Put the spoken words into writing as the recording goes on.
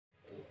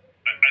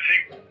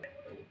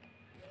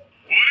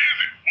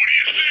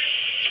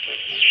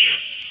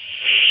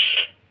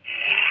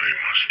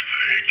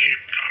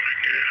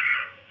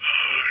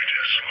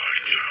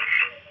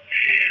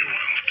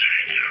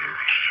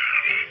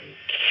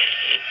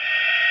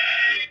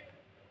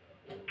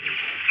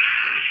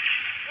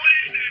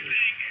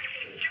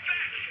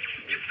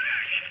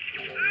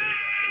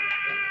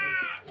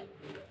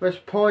Let's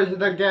pause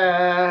the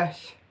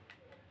gas.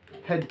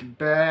 Head to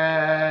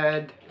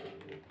bed.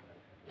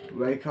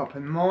 Wake up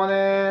in the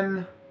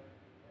morning.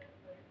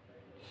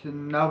 It's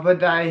another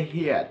day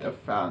here at the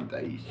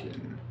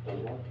foundation.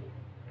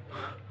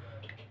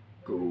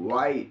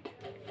 Great.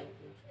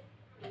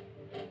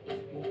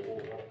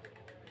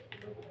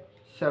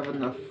 7 in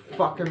the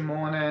fucking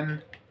morning.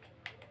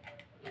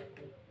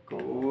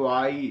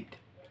 Great.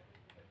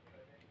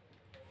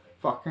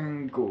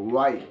 Fucking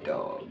great,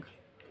 dog.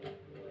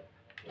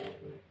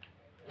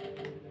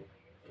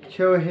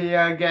 Chill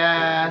here,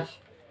 gas.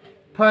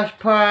 Press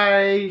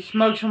play.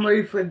 Smoke some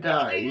weed for a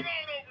day.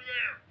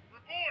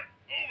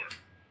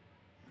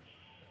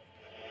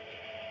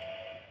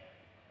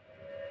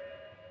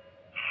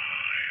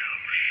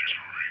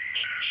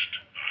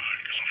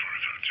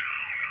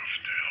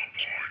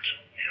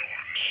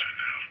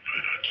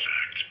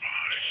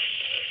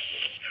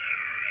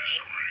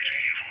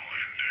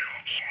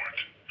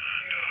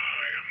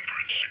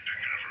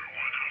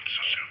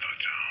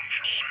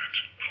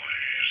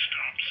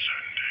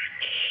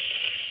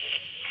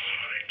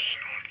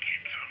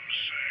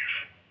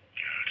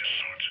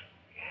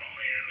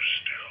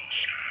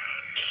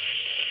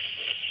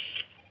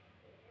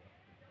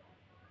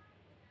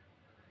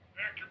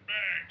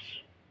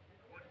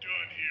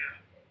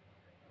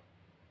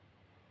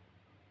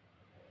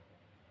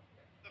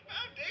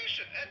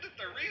 Ended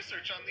their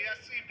research on the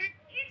SCP.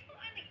 Kids will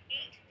only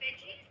eat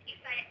veggies if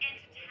they are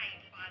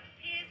entertained by the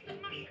pears and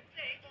mushrooms.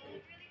 They all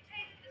really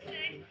taste the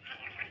same.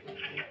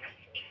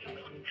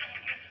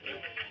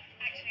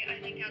 Actually, I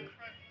think our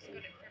Crocus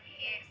got it from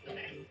here,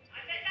 Celeste. I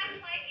bet that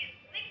plate is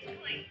licked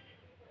clean.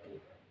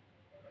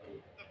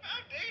 The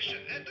Foundation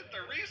ended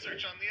their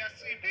research on the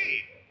SCP.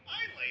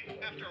 Finally,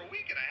 after a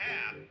week and a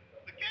half,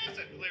 the gas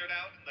had cleared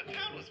out and the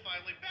town was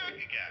finally back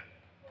again.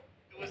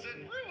 It was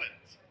in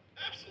ruins.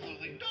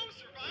 Absolutely no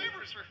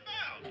survivors were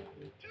found.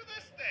 To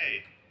this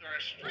day, there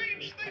are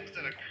strange things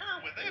that occur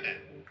within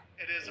it.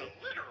 It is a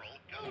literal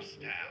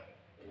ghost town.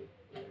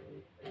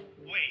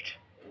 Wait,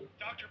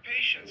 Dr.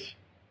 Patience,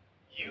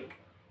 you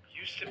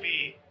used to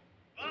be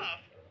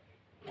buff?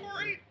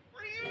 Corey,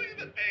 were you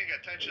even paying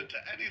attention to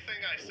anything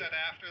I said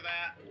after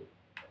that?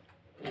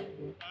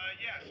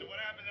 Yeah, so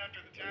what happened after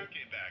the town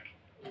came back?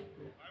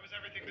 Why was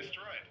everything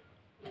destroyed?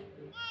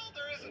 Well,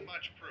 there isn't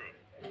much proof,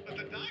 but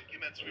the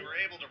documents we were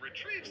able to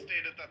retrieve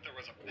stated that there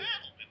was a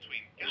battle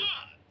between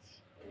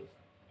gods.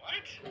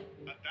 What?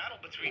 A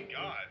battle between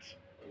gods?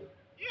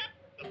 Yep,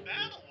 the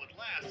battle would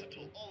last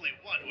until only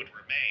one would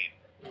remain.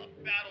 A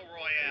battle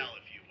royale,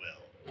 if you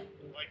will.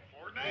 Like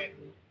Fortnite?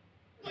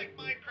 Like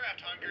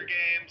Minecraft Hunger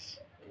Games.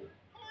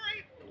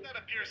 Corey, that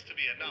appears to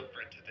be enough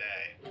for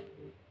today.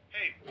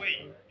 Hey,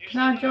 wait, you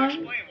Can I still join?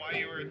 didn't explain why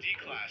you were a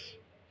D-class.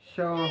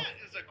 So, That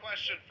is a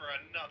question for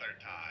another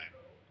time.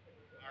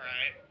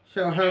 Alright?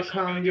 how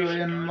come you're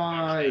in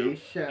my No,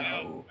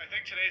 cell? I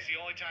think today's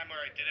the only time where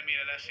I didn't meet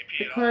an SCP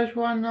at all. Because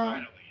why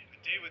not? Finally, a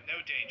day with no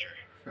danger.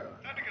 Fair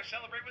Time to go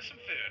celebrate with some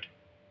food.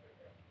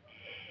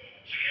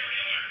 Security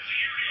alert!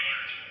 Security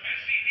alert!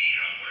 SCP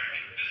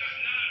outbreak! This is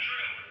not a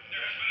drill.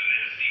 There has been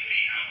an SCP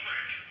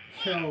outbreak.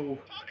 So,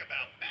 Talk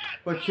about bad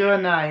what's your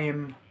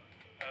name?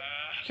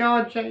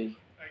 Georgie.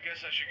 I guess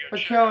I should go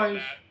What's check on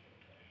yours?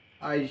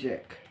 that.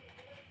 Isaac.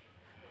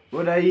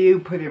 What are you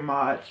pretty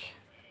much?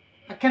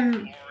 I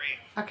can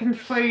Corey.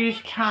 freeze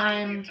Need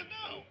time. to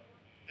know.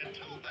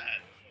 Until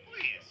then,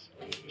 please,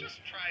 just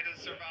try to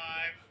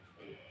survive.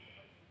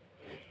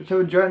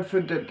 So join for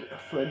a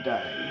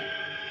day.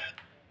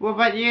 What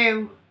about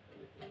you?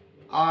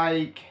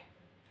 I'm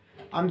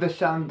the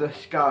Sound of the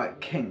Sky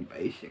King,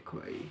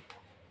 basically.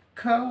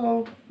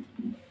 Cool.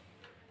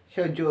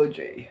 So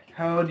Georgie,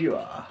 how old you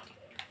are?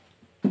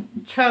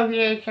 12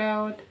 years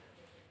old.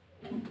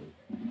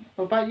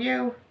 What about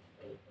you?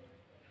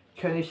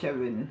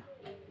 27.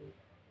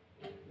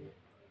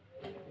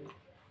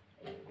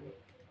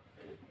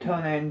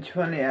 Turning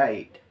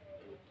 28.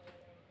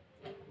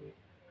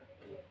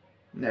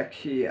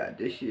 Next year,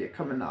 this year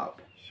coming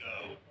up.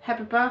 So,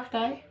 Happy birthday.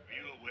 are you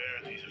aware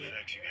of these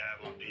effects you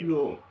have on people?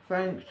 Yo,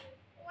 thanks.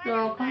 You're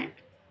welcome. When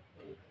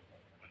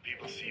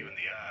people see you in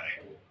the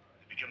eye,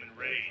 they become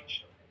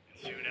enraged,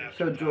 and soon after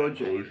So die of a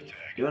Georgie, heart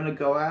attack. you wanna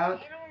go out?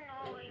 I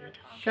don't know what you're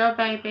talking Sure,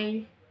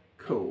 baby.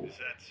 Cool. Is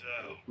that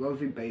so?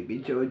 Rosie, baby,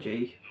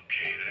 Georgie.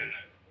 Okay then.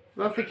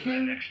 Rosie Right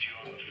too. next to you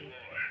on the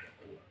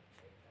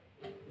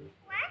floor.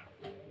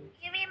 What?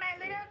 You mean my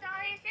little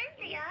daughter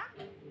Cynthia?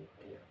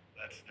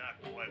 That's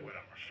not quite what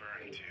I'm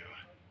referring to.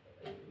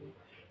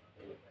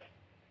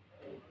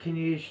 Can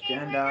you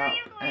stand up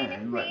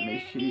and let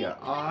me see your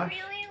ass?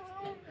 Really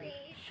lonely.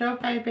 Sure,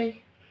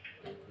 baby.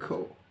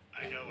 Cool.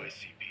 I know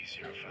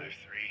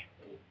SCP-053.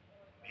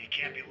 You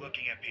can't be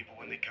looking at people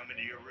when they come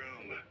into your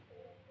room.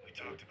 We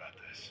talked about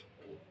this.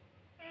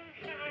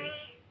 I'm sorry.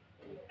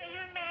 Are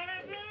you mad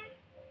at me?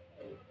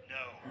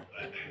 No,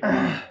 but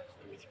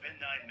it's been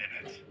 9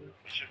 minutes.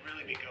 We should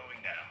really be going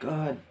now.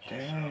 God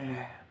damn.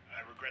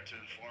 I regret to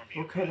inform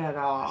you. Look at that This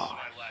ass. is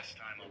my last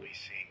time I'll be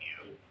seeing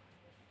you.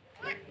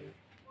 What?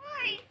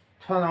 Why?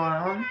 Turn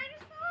around. I'm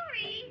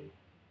sorry.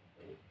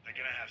 I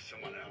gonna have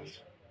someone else.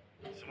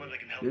 Someone that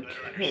can help You better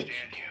pitch understand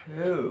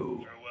you.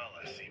 too. Farewell,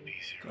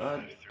 SCP-053.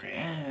 God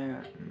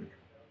damn.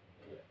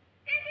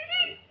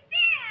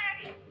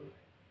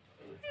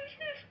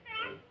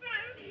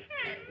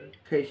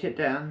 Okay, sit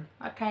down.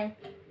 Okay.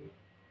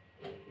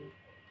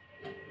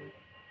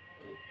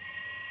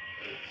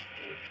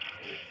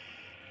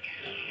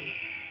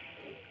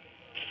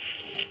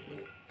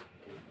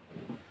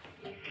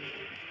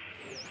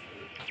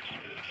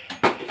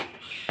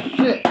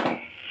 Shit.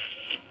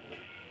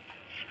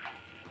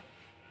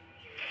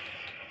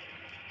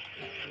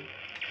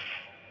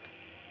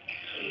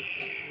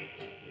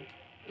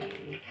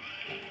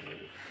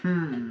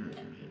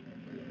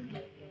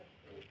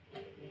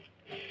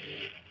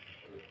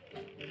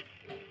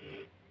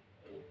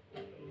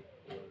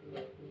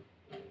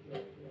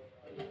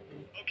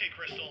 Okay,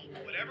 Crystal.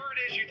 Whatever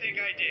it is you think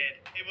I did,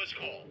 it was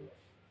cool.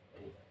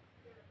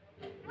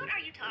 What are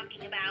you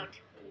talking about?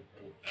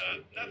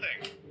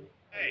 Nothing.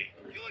 Hey,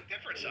 you look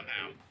different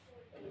somehow.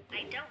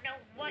 I don't know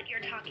what you're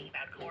talking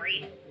about,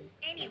 Corey.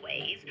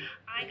 Anyways,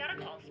 I got a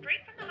call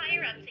straight from the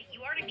higher-ups that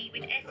you are to meet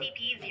with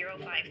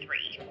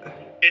SCP-053.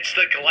 It's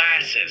the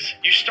glasses.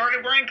 You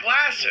started wearing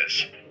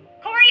glasses.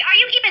 Corey, are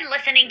you even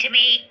listening to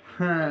me?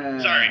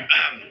 Sorry,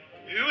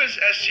 who is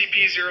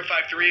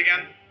SCP-053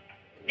 again?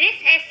 This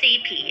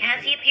SCP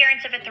has the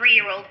appearance of a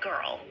 3-year-old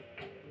girl.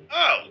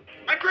 Oh,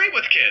 I'm great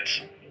with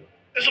kids.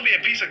 This'll be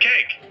a piece of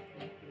cake.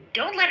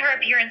 Don't let her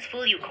appearance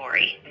fool you,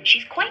 Corey.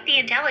 She's quite the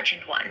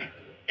intelligent one.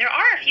 There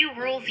are a few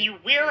rules you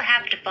will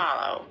have to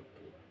follow.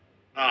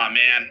 Aw,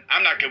 man,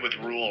 I'm not good with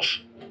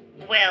rules.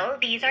 Well,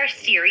 these are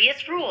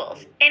serious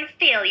rules, and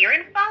failure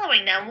in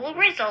following them will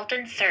result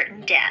in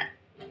certain death.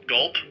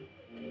 Gulp?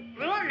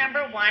 Rule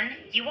number 1,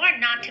 you are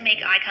not to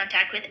make eye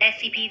contact with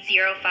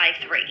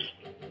SCP-053.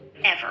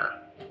 Ever.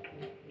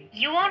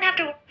 You won't have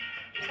to...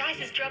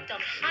 Prices dropped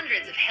on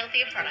hundreds of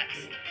healthier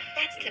products.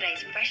 That's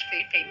today's fresh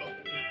food people.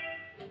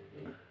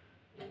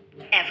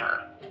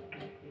 Ever.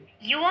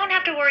 You won't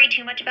have to worry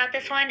too much about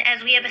this one,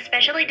 as we have a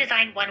specially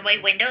designed one-way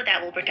window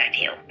that will protect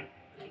you.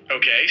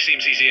 Okay,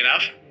 seems easy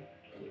enough.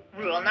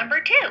 Rule number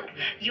 2,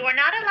 you are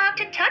not allowed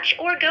to touch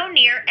or go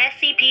near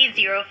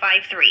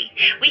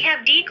SCP-053. We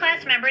have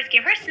D-Class members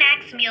give her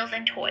snacks, meals,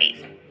 and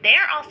toys. They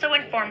are also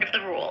informed of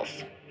the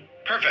rules.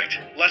 Perfect.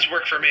 Less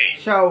work for me.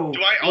 So,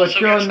 Do I what's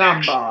also your get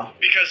snacks? number?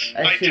 Because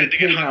I tend to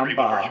get SCP hungry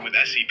when number. working with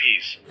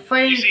SCPs. You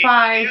 3, see,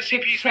 5, the 6, SCPs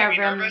make me 7.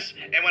 nervous,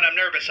 and when I'm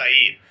nervous, I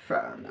eat.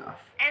 Fair enough.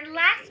 And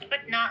last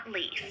but not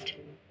least,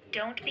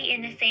 don't be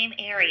in the same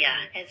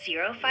area as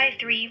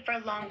 053 for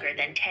longer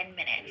than 10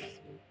 minutes.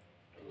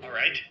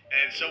 Alright,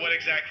 and so what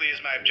exactly is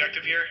my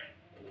objective here?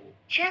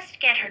 Just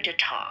get her to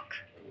talk.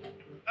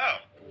 Oh,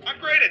 I'm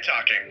great at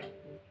talking.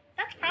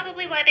 That's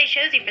probably why they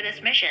chose you for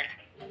this mission.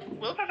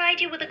 We'll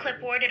provide you with a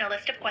clipboard and a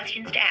list of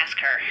questions to ask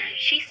her.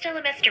 She's still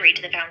a mystery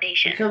to the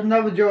Foundation. So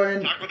never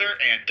join. Talk with her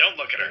and don't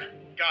look at her.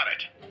 Got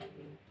it.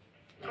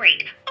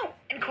 Great. Oh,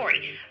 and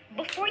Corey,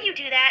 before you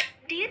do that,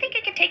 do you think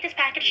I could take this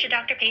package to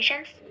Dr.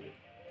 Patience?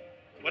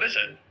 What is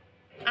it?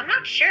 I'm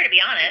not sure, to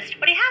be honest,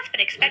 but he has been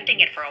expecting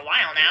it for a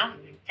while now.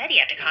 Said he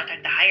had to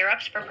contact the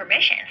higher-ups for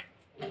permission.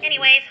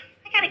 Anyways,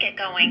 I gotta get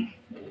going.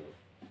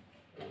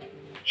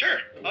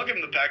 Sure, I'll give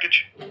him the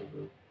package.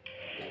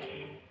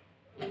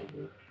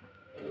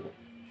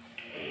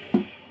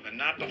 But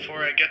not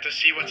before I get to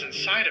see what's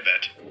inside of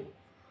it.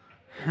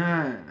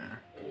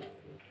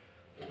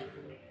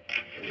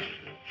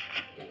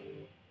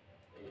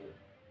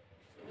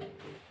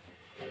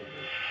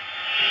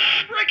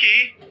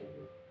 Ricky!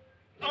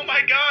 Oh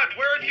my god,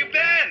 where have you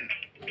been?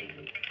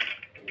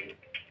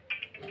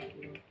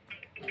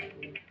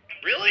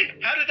 Really?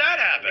 How did that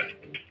happen?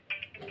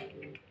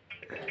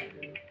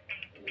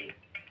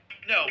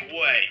 No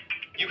way.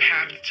 You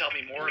have to tell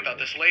me more about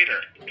this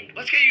later.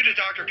 Let's get you to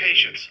Dr.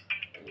 Patience.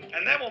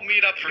 And then we'll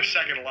meet up for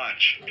second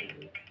lunch.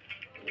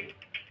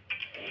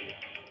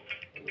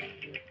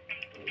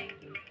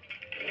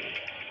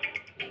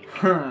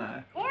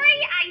 Corey,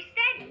 I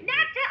said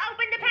not to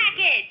open the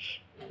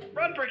package!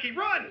 Run, Bricky,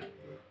 run!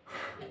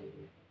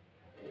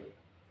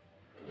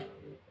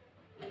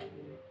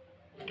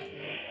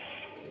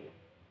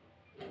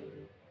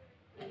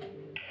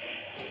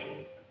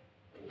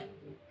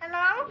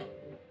 Hello?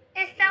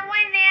 Is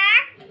someone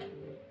there?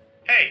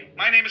 Hey,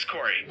 my name is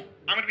Corey.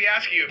 I'm going to be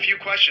asking you a few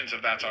questions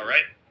if that's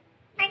alright.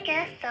 I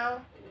guess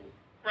so.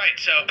 Right,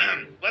 so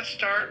let's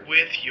start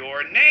with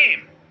your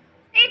name.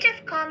 They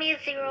just call me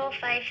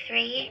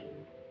 053.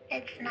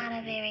 It's not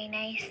a very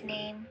nice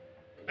name.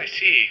 I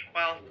see.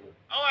 Well,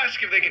 I'll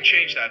ask if they can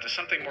change that to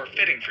something more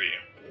fitting for you.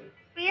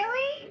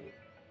 Really?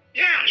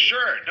 Yeah,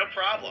 sure, no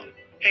problem.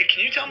 Hey,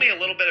 can you tell me a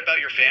little bit about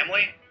your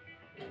family?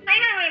 I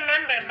don't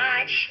remember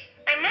much.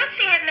 I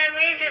mostly have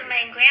memories of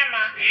my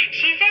grandma.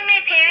 She said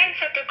my parents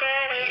had to go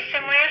away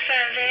somewhere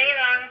for a very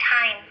long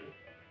time.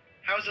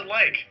 How's it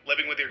like,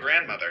 living with your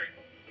grandmother?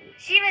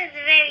 She was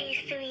very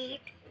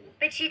sweet,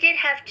 but she did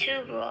have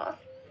 2 rules.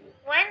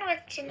 One was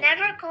to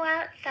never go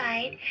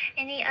outside,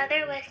 and the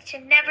other was to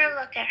never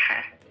look at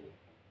her.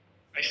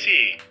 I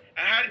see.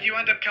 And how did you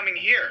end up coming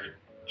here?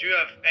 Do you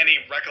have any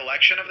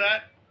recollection of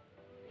that?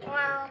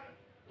 Well,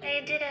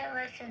 they didn't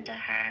listen to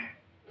her.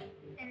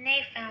 And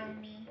they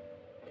found me.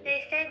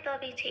 They said they'll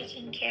be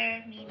taking care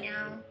of me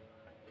now.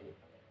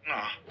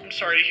 Aw, I'm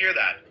sorry to hear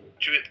that.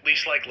 Do you at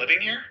least like living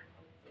here?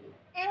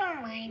 I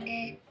don't mind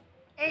it.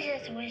 I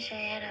just wish I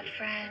had a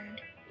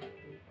friend.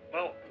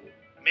 Well,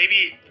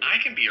 maybe I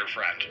can be your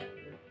friend.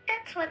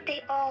 That's what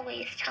they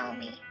always tell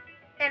me.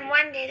 Then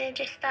one day they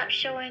just stop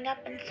showing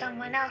up and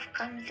someone else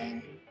comes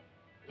in.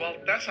 Well,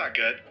 that's not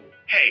good.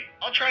 Hey,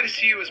 I'll try to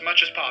see you as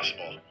much as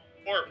possible.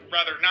 Or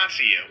rather, not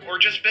see you, or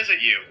just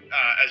visit you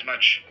as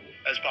much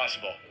as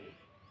possible.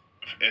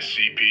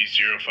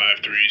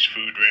 SCP-053's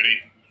food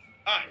ready?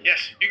 Ah,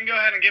 yes, you can go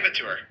ahead and give it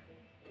to her.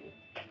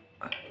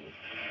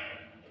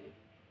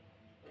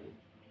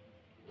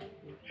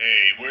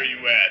 Hey, where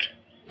you at?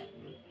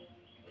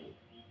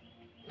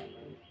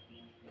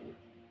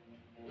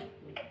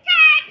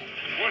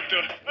 What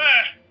the?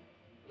 Ah!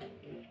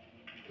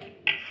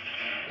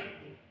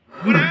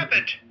 What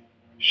happened?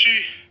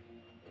 She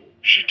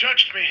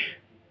touched me.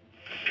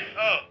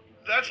 Oh,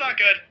 that's not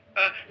good.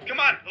 Come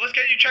on, let's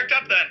get you checked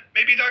up then.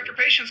 Maybe Dr.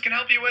 Patience can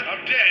help you with...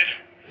 I'm dead.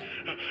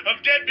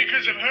 I'm dead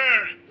because of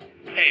her.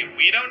 Hey,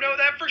 we don't know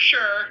that for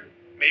sure.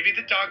 Maybe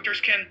the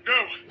doctors can...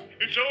 No,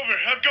 it's over.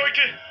 I'm going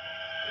to...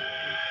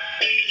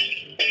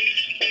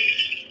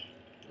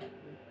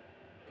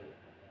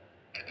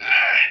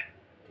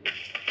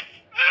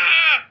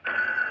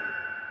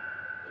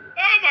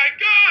 Oh my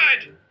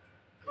god!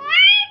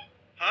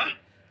 Huh?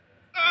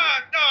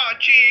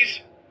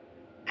 Jeez.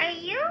 Are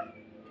you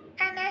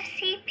an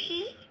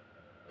SCP?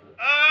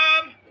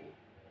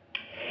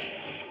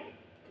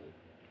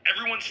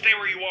 Everyone stay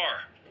where you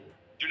are.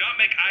 Do not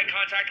make eye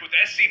contact with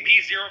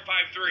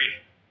SCP-053.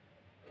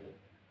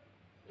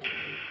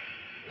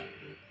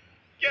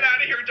 Get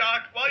out of here,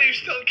 Doc, while you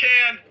still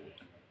can.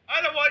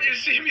 I don't want you to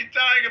see me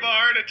dying of a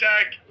heart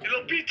attack.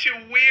 It'll be too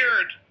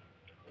weird.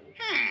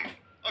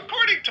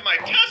 According to my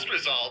test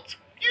results,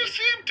 you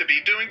seem to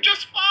be doing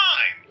just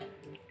fine.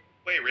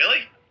 Wait,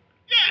 really?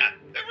 Yeah,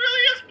 it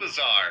really is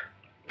bizarre.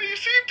 But you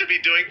seem to be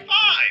doing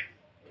fine.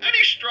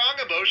 Any strong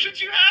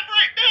emotions you have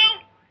right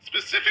now?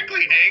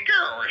 Specifically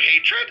anger or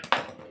hatred?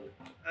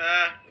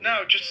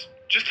 No, just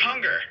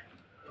hunger.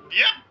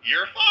 Yep,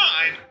 you're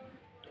fine.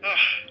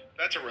 Oh,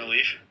 that's a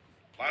relief.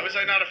 Why was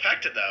I not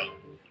affected, though?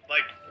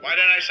 Like, why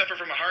didn't I suffer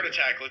from a heart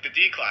attack like the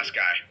D-class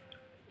guy?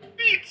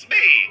 Beats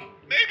me.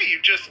 Maybe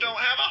you just don't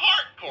have a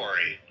heart,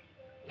 Corey.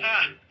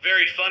 Ah,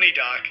 very funny,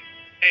 Doc.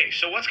 Hey,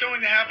 so what's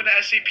going to happen to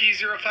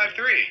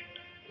SCP-053?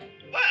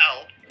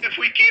 Well, if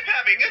we keep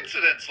having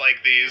incidents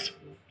like these,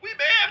 we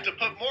may have to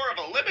put more of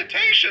a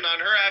limitation on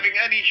her having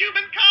any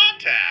human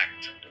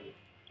contact.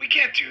 We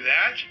can't do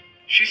that.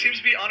 She seems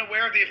to be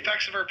unaware of the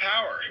effects of her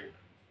power.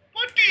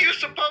 What do you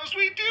suppose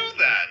we do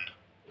then?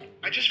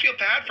 I just feel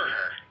bad for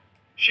her.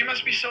 She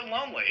must be so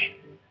lonely.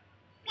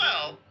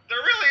 Well, there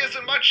really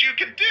isn't much you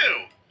can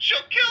do.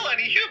 She'll kill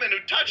any human who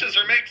touches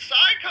or makes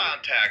eye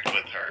contact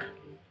with her.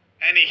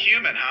 Any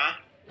human, huh?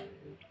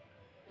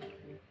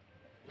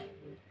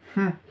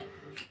 Huh?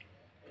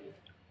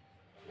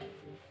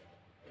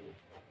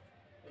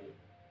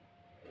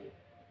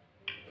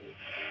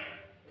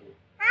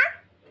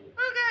 Who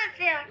goes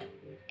there?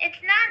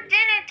 It's not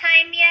dinner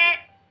time yet.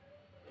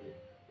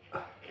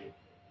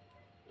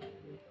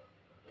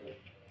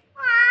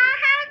 Aw,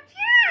 how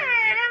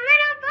cute! A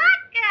little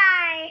black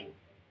guy.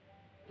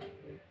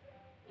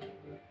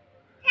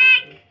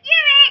 Tag,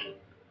 you're it!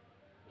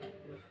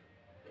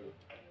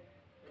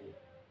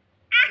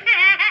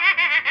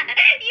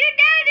 You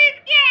know this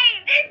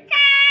game!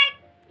 Tag!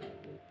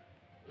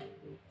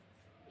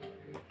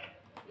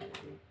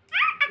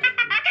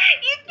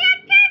 You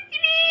can't touch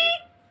me!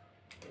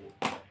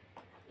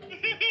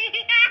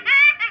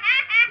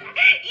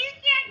 You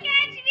can't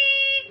catch me!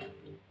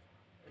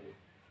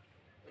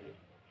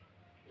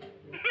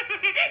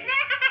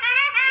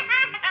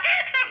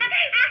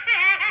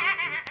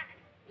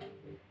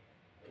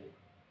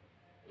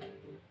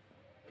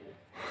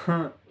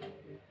 Huh.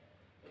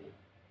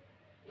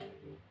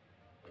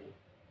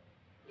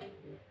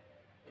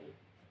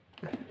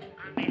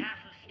 On behalf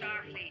of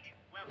Starfleet,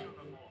 welcome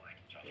aboard.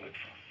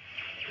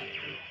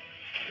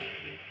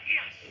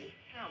 Yes!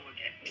 Now we're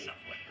getting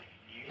somewhere.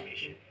 New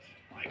missions,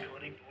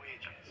 iconic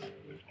voyages,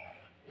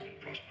 all in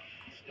prosper.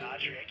 Star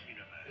Trek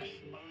universe,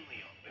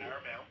 only on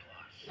Paramount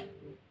Plus.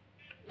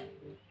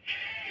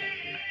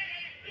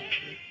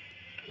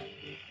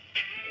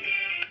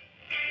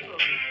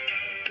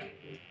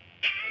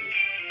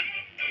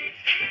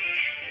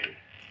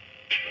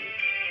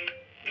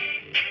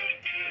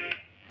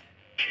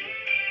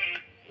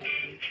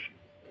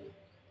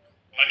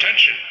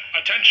 Attention!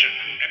 Attention!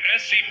 An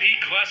SCP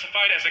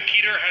classified as a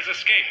Keter has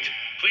escaped.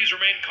 Please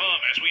remain calm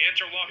as we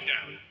enter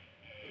lockdown.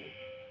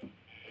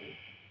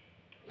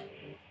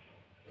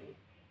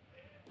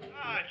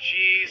 Ah,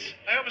 jeez.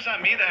 I hope it's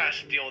not me that has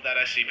to deal with that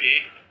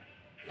SCP.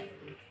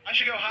 I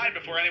should go hide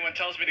before anyone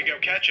tells me to go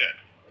catch it.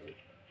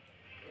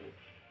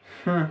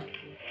 Huh.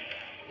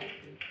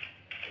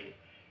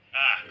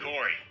 Ah,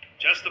 Corey.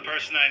 Just the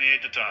person I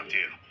needed to talk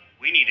to.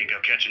 We need to go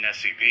catch an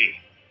SCP.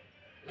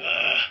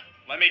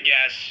 Let me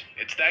guess.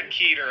 It's that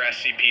Keter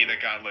SCP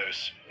that got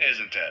loose,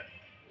 isn't it?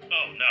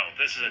 Oh, no,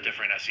 this is a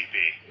different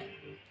SCP.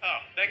 Oh,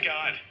 thank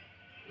God.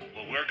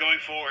 What we're going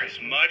for is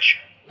much,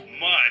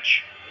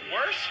 much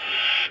Worse?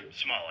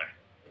 smaller.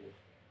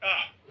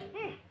 Oh,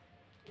 whew.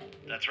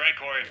 That's right,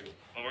 Corey.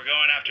 What we're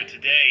going after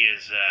today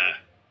is,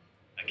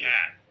 a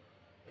cat.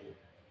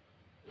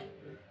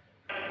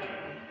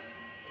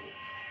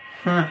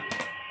 Huh.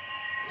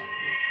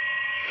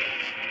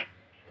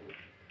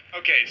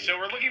 Okay, so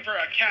we're looking for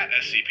a cat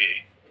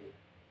SCP.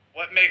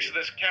 What makes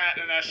this cat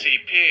an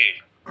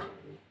SCP?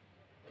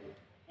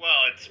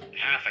 Well, it's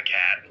half a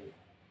cat.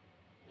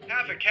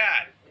 Half a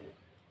cat?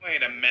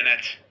 Wait a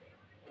minute.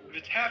 If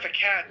it's half a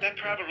cat, that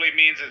probably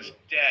means it's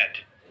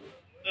dead.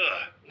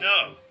 Ugh,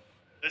 no.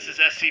 This is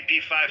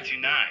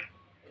SCP-529,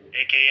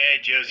 aka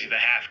Josie the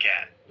Half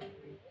Cat.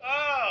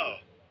 Oh!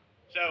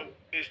 So,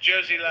 is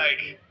Josie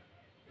like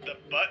the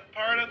butt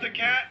part of the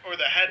cat or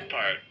the head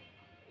part?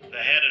 The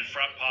head and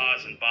front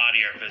paws and body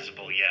are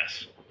visible,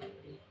 yes.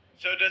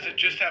 So does it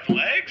just have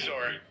legs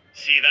or?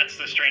 See, that's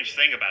the strange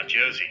thing about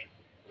Josie.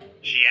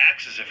 She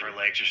acts as if her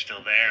legs are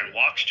still there and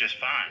walks just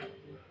fine.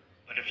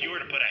 But if you were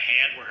to put a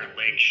hand where her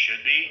legs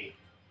should be,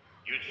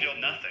 you'd feel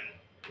nothing.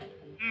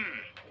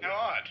 How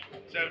odd.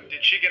 So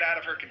did she get out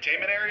of her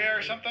containment area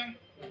or something?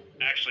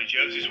 Actually,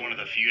 Josie's one of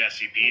the few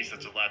SCPs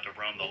that's allowed to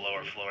roam the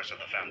lower floors of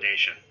the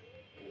Foundation.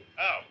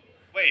 Oh,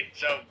 wait,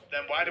 so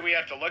then why do we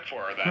have to look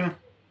for her then?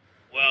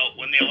 Well,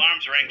 when the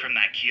alarms rang from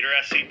that Keter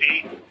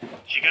SCP,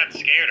 she got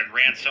scared and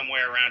ran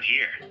somewhere around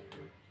here.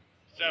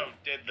 So,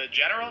 did the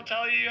general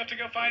tell you have to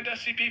go find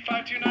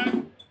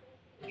SCP-529?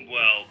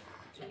 Well,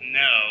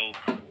 no,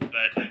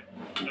 but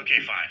okay,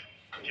 fine.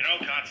 General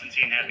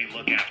Constantine had me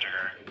look after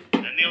her.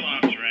 Then the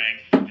alarms rang,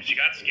 and she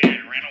got scared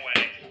and ran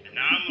away, and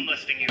now I'm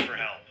enlisting you for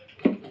help.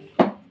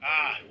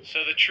 Ah,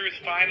 so the truth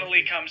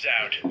finally comes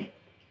out.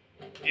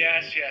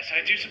 Yes,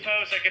 I do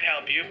suppose I could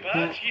help you,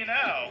 but, you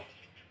know,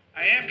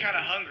 I am kind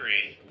of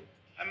hungry.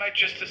 I might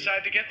just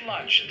decide to get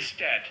lunch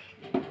instead.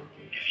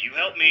 If you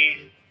help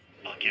me,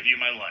 I'll give you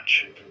my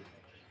lunch.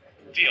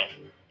 Deal.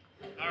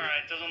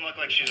 Alright, doesn't look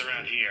like she's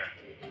around here.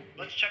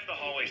 Let's check the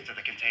hallways to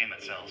the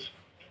containment cells.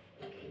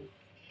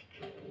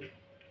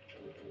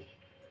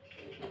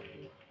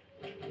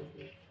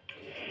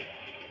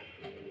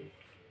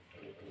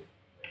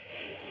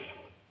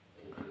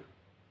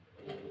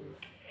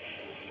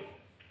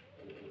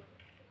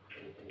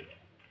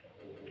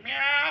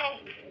 Meow!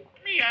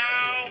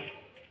 Meow!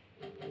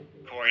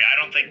 Corey, I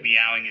don't think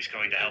meowing is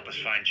going to help us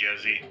find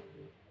Josie.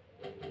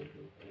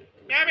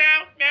 Meow,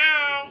 meow,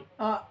 meow!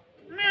 Uh,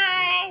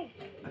 Meow!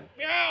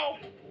 Meow!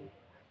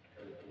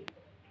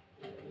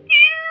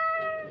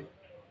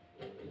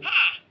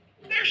 Ha!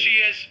 There she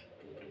is!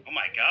 Oh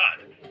my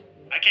god.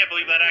 I can't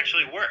believe that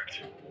actually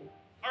worked.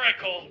 Alright,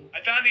 Cole,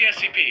 I found the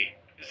SCP.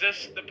 Is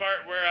this the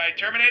part where I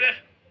terminate it?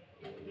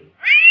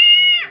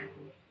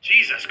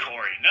 Jesus,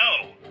 Corey,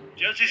 no.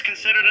 Josie's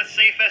considered a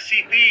safe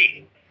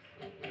SCP.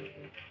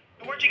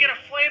 And where'd you get a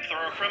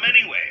flamethrower from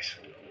anyways?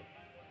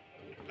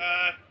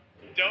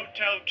 Don't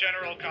tell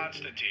General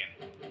Constantine.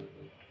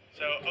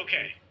 So,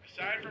 okay,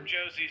 aside from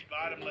Josie's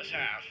bottomless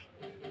half,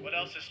 what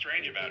else is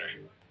strange about her?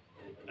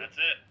 That's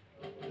it.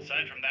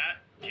 Aside from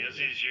that,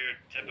 Josie's your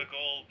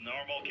typical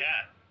normal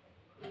cat.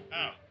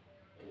 Oh,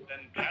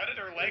 then how did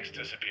her legs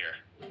disappear?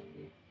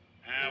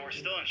 We're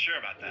still unsure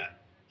about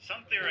that.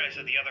 Some theorize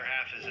that the other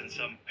half is in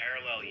some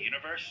parallel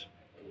universe.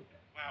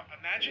 Wow,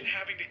 imagine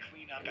having to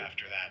clean up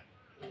after that.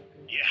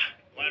 Yeah,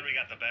 glad we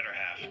got the better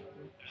half.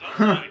 There's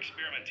also an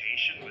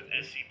experimentation with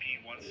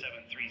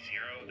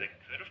SCP-1730 that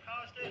could have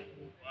caused it,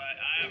 but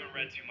I haven't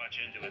read too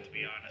much into it, to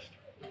be honest.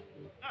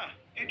 Huh,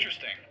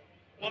 interesting.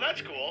 Well,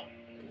 that's cool.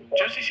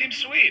 Josie seems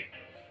sweet.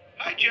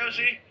 Hi,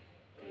 Josie.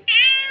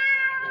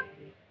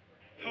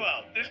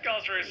 Well, this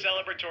calls for a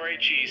celebratory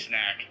cheese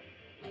snack.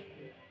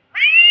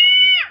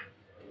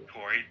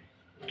 Corey,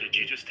 did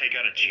you just take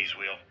out a cheese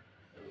wheel?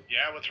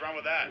 Yeah, what's wrong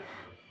with that?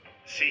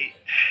 See,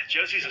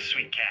 Josie's a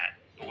sweet cat,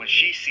 but when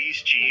she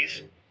sees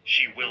cheese,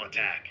 she will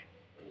attack.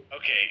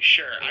 Okay,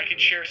 sure, I can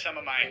share some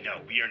of mine. No,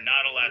 we are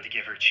not allowed to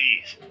give her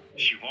cheese.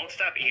 She won't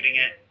stop eating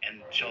it,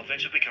 and she'll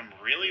eventually become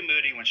really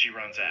moody when she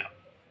runs out.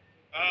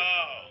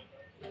 Oh,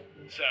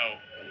 so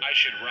I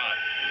should run.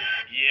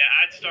 Yeah,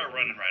 I'd start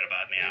running right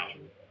about now.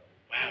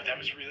 Wow, that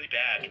was really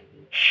bad.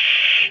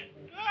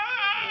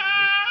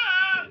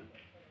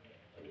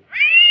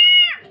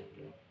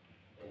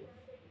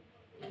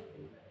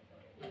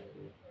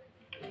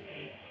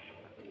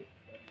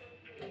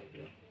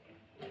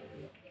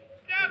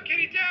 Down,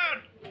 kitty,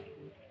 down!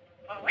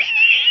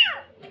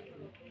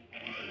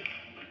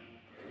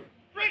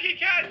 Ricky,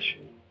 catch!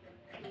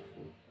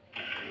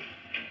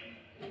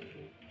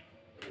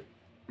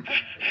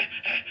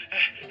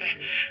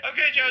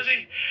 Okay,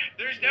 Josie,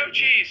 there's no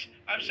cheese.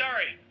 I'm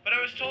sorry, but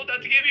I was told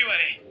not to give you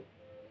any.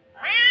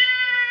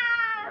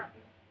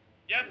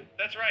 Yep,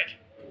 that's right.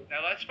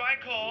 Now let's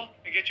find Cole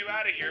and get you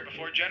out of here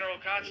before General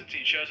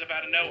Constantine shows up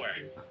out of nowhere.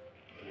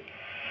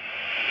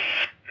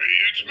 Hey,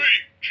 it's me,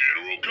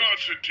 General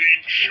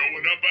Constantine,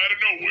 showing up out of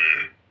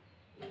nowhere.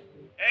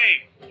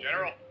 Hey,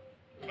 General.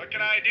 What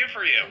can I do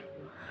for you?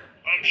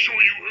 I'm sure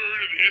you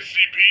heard of the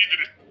SCP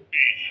that is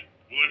me.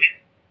 Well, have you...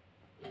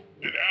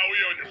 Did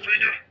Howie on your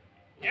finger?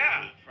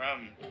 Yeah,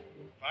 from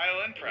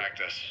violin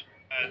practice.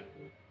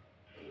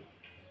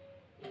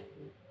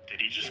 Did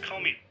he just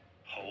call me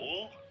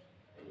Pole?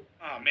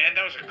 Oh man,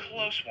 that was a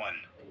close one.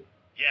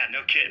 Yeah,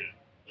 no kidding.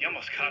 He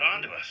almost caught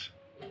on to us.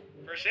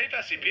 For a safe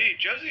SCP,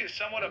 Josie is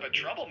somewhat of a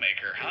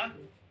troublemaker, huh?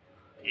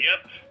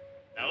 Yep.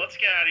 Now let's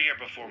get out of here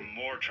before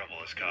more trouble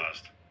is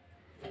caused.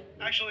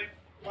 Actually,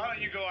 why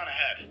don't you go on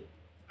ahead?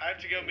 I have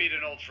to go meet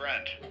an old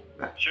friend.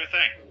 Sure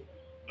thing.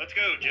 Let's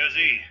go,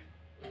 Josie.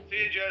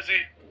 See you,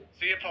 Josie.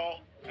 See you,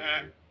 Paul.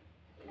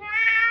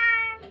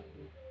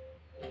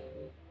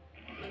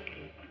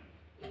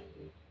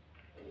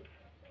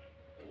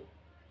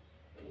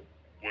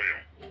 Well,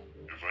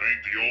 if I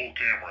ain't the old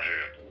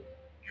camerahead,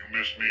 you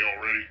missed me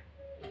already?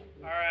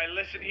 Alright,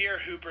 listen here,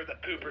 Hooper the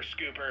Pooper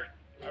Scooper.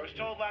 I was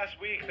told last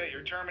week that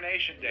your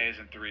termination day is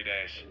in 3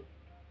 days.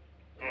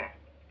 Huh,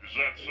 is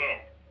that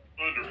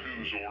so? Under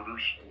whose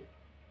orders?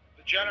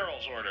 The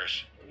General's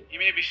orders. He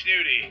may be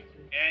snooty,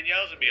 and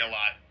yells at me a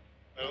lot,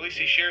 but at least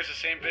he shares the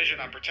same vision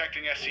on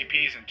protecting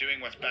SCPs and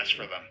doing what's best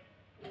for them.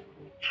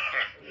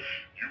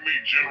 You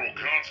mean General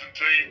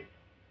Constantine?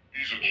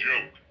 He's a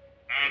joke.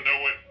 I know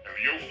it, and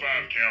the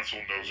O5 Council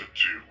knows it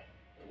too.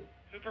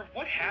 Hooper,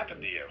 what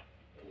happened to you?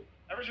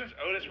 Ever since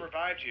Otis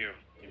revived you,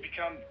 you've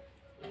become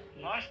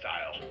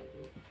hostile.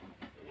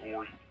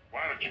 Corey,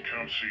 why did you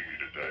come see me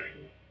today?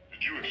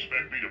 Did you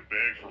expect me to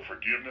beg for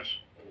forgiveness?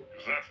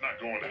 Because that's not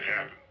going to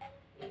happen.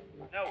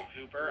 No,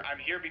 Hooper, I'm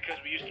here because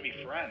we used to be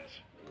friends.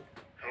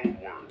 Code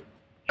word.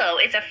 Hello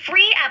is a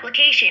free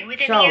application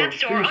within So, the App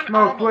Store do you on all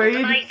smoke mobile weed,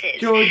 devices.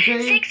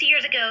 Georgie? 6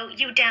 years ago,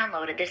 you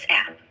downloaded this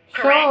app,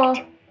 So,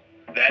 correct?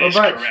 That what is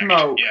about correct.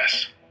 smoke?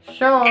 Yes.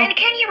 So, And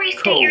can you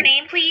restate cool. your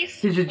name, please?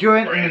 He's a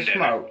joint and a Brandon.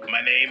 smoke.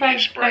 My name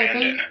Thanks, is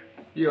Brandon. baby.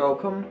 You're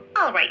welcome.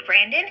 All right,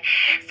 Brandon.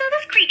 So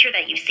this creature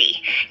that you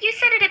see, you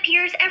said it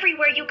appears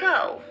everywhere you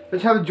go.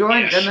 Let's have a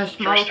joint Yes, and a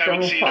smoke first I and would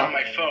we'll see it on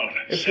fuck. my phone,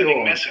 If sending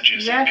you're-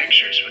 messages Yes. and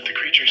pictures with the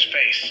creature's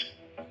face.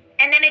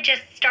 And then it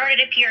just started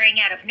appearing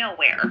out of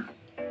nowhere.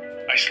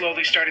 I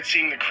slowly started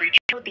seeing the creature.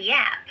 The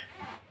app.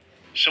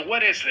 So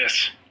what is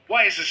this?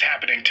 Why is this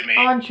happening to me?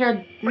 I want you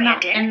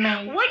not in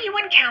Brandon, me. what you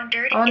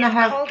encountered I wanna is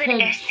have called an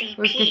kids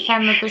with the SCP,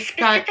 sound of the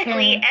Sky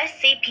specifically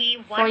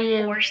King for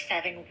you.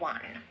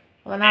 SCP-1471.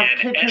 I want to have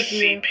An kids with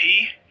you.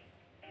 SCP?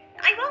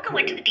 I won't go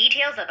into the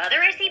details of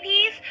other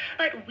SCPs,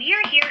 but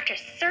we're here to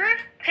serve,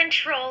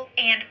 control,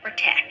 and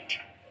protect.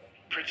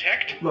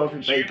 Protect? Love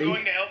you, So you're baby.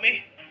 going to help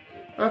me?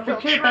 Love you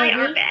We'll too, try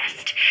our baby.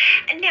 best.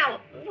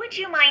 Now, would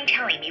you mind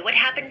telling me what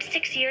happened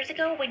 6 years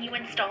ago when you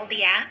installed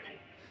the app?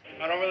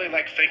 I don't really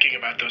like thinking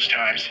about those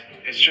times.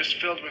 It's just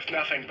filled with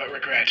nothing but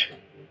regret.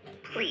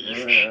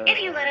 Please,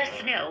 if you let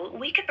us know,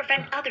 we could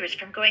prevent others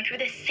from going through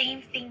the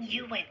same thing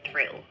you went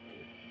through.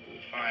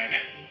 Fine.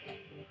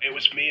 It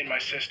was me and my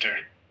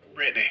sister,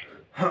 Brittany.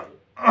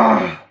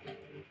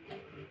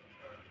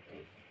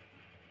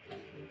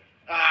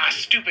 Ah,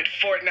 stupid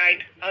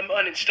Fortnite. I'm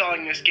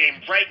uninstalling this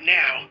game right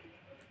now.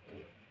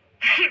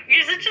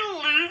 You're such a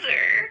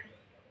loser.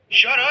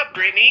 Shut up,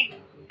 Brittany.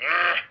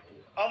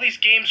 All these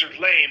games are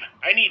lame.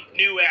 I need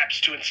new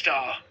apps to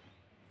install.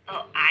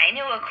 Oh, I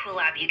know a cool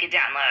app you could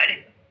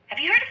download. Have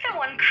you heard of that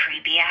one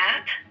creepy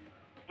app?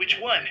 Which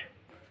one?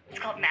 It's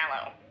called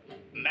Mallow.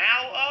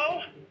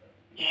 Mallow?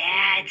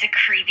 Yeah, it's a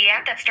creepy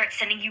app that starts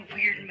sending you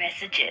weird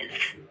messages.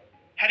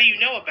 How do you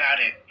know about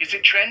it? Is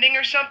it trending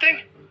or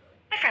something?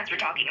 My friends were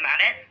talking about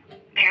it.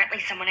 Apparently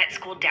someone at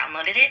school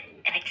downloaded it,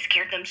 and it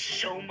scared them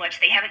so much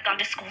they haven't gone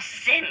to school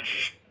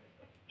since.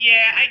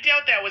 Yeah, I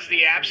doubt that was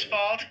the app's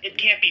fault. It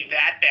can't be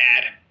that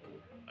bad.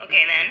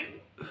 Okay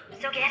then.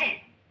 So get it.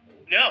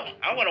 No,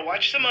 I want to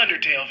watch some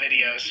Undertale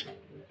videos.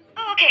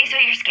 Oh, okay, so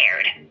you're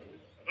scared.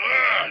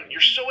 Ugh, you're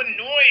so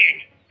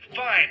annoying.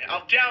 Fine,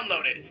 I'll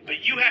download it,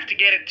 but you have to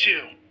get it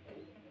too.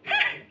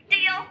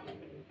 Deal.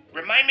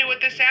 Remind me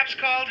what this app's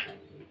called?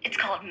 It's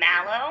called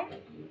Mallow.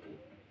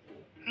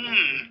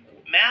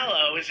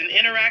 Mallow is an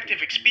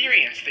interactive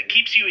experience that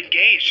keeps you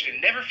engaged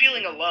and never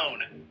feeling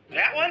alone.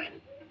 That one?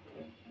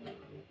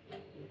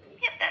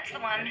 Yep, that's the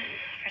one.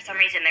 For some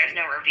reason, there's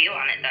no review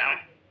on it, though.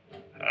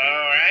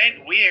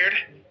 Alright, weird.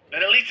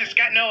 But at least it's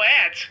got no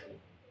ads.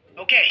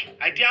 Okay,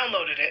 I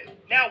downloaded it.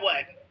 Now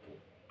what?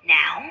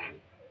 Now,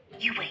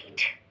 you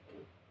wait.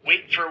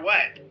 Wait for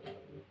what?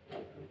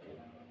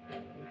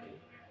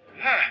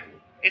 Huh.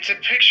 It's a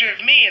picture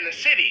of me in the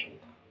city.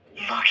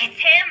 Look, it's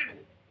him.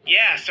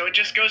 Yeah, so it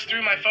just goes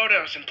through my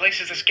photos and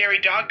places a scary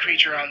dog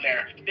creature on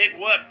there. Big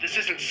whoop, this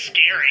isn't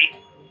scary.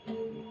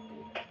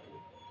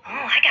 Oh,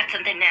 I got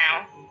something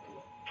now.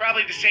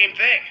 Probably the same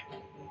thing.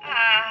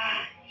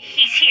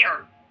 He's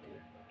here.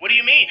 What do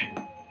you mean?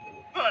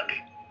 Look.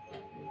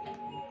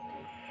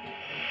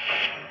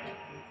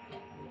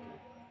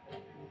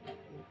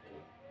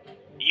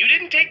 You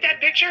didn't take that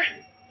picture?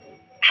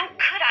 How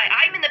could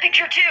I? I'm in the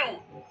picture, too.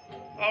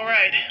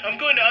 Alright, I'm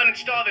going to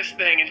uninstall this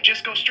thing and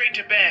just go straight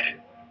to bed.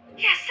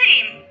 Yeah,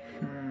 same.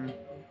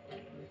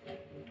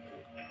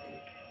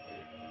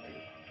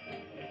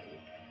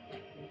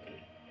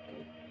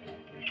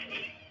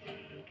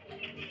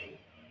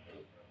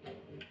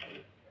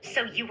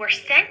 So you were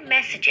sent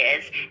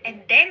messages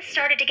and then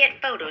started to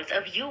get photos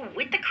of you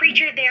with the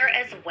creature there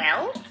as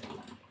well?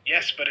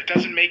 Yes, but it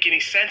doesn't make any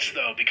sense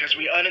though, because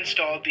we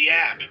uninstalled the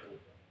app.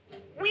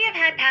 We have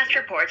had past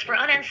reports where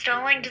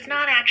uninstalling does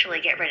not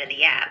actually get rid of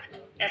the app.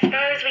 As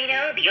far as we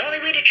know, the only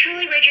way to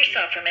truly rid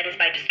yourself from it is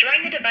by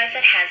destroying the device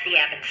that has the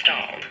app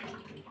installed.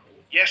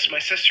 Yes, my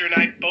sister and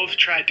I both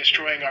tried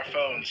destroying our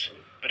phones,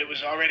 but it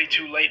was already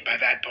too late by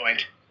that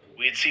point.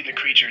 We had seen the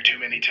creature too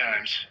many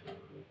times.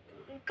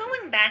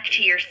 Going back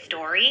to your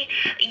story,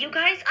 you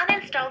guys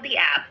uninstalled the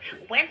app,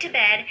 went to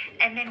bed,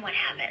 and then what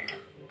happened?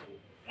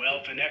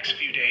 Well, the next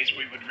few days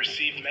we would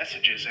receive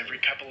messages every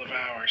couple of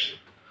hours.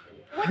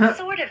 What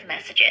sort of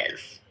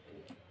messages?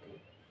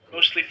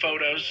 Mostly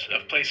photos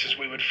of places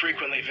we would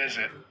frequently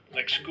visit,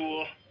 like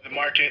school, the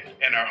market,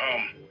 and our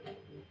home.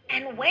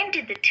 And when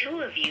did the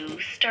two of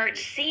you start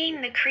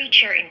seeing the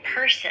creature in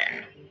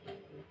person?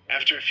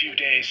 After a few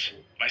days,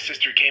 my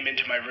sister came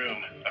into my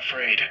room,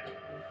 afraid.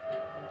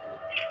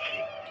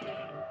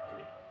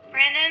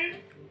 Brandon?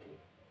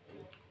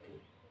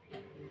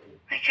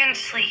 I couldn't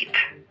sleep.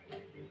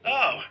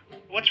 Oh,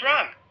 what's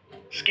wrong?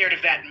 Scared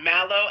of that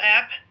Mallow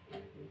app?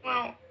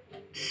 Well,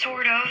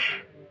 sort of.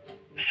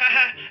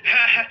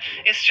 Haha,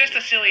 it's just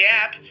a silly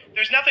app.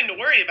 There's nothing to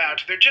worry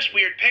about. They're just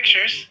weird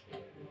pictures.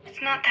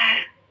 It's not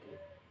that.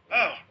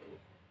 Oh,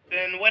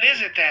 then what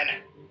is it then?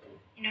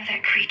 You know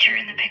that creature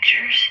in the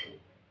pictures?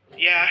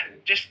 Yeah,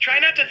 just try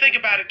not to think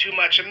about it too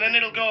much and then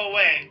it'll go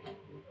away.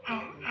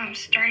 Well, I'm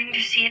starting to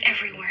see it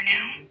everywhere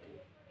now.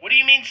 What do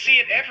you mean see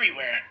it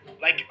everywhere?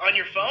 Like on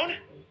your phone?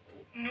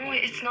 No,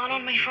 it's not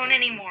on my phone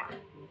anymore.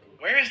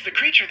 Where is the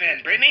creature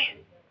then, Brittany?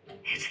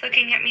 It's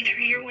looking at me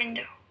through your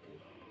window.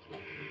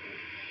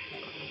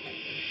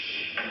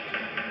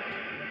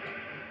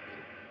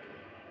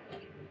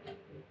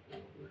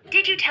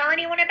 Did you tell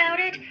anyone about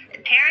it?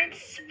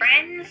 Parents?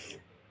 Friends?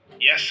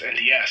 Yes and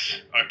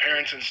yes. Our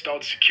parents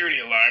installed security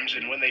alarms,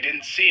 and when they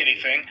didn't see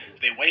anything,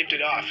 they waved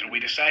it off, and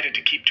we decided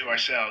to keep to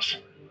ourselves.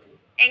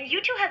 And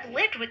you two have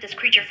lived with this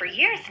creature for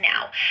years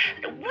now.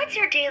 What's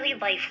your daily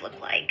life look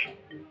like?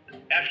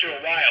 After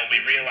a while, we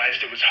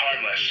realized it was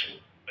harmless,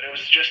 but it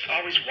was just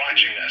always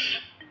watching us.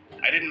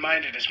 I didn't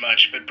mind it as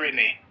much, but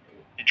Brittany,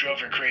 it drove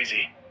her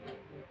crazy.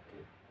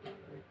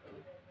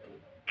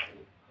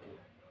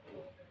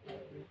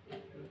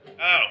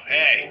 Oh,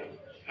 hey.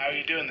 How are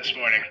you doing this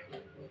morning?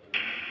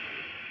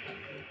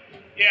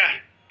 Yeah,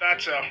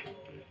 thought so.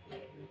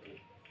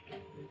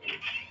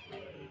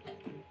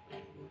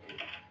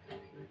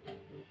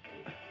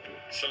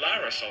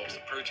 Solara solves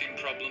the protein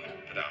problem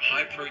with our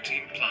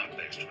high-protein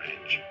plant-based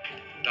range.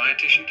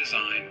 Dietitian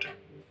designed.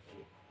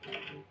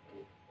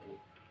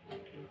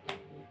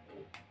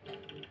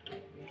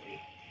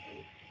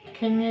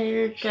 Can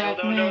you get Still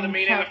don't me know the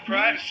meaning of something?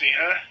 privacy,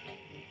 huh?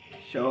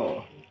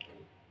 Sure.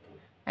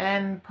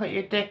 And put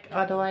your dick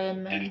all the way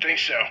in there. Didn't think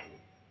so.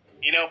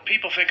 You know,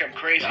 people think I'm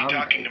crazy Dumb.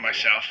 talking to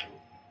myself,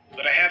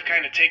 but I have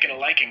kind of taken a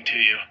liking to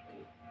you.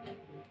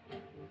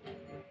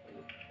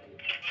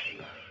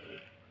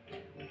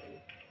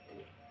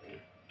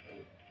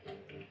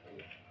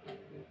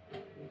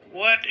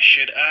 What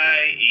should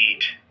I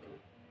eat?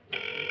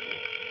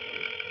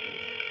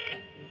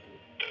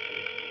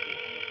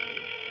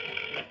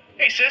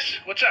 Hey sis,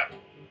 what's up?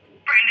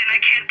 Brandon, I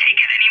can't take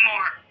it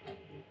anymore.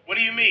 What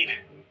do you mean?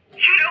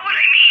 You know what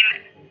I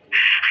mean.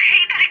 I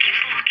hate that it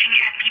keeps looking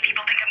at me.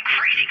 People think I'm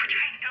crazy, which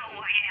I know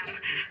I am.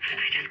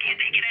 I just can't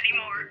take it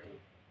anymore.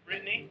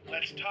 Brittany,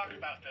 let's talk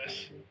about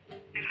this.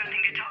 There's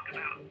nothing to talk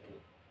about.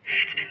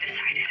 It's been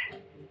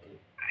decided.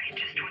 I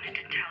just wanted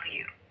to tell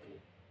you.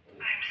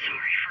 I'm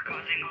sorry for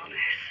causing all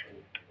this.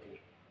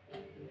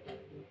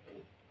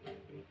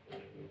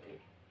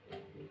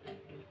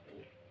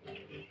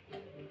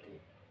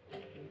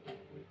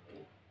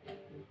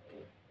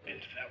 And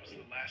that was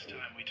the last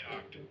time we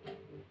talked.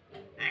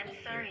 I'm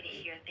sorry to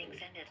hear things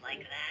ended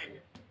like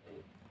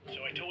that.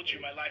 So I told you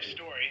my life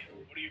story.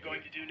 What are you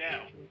going to do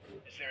now?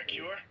 Is there a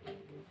cure?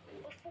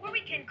 Before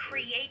we can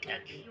create a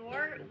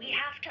cure, we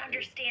have to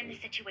understand the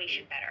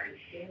situation better.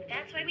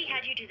 That's why we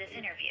had you do this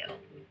interview.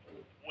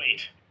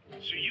 Wait,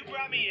 so you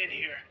brought me in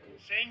here,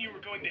 saying you were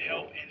going to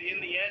help, and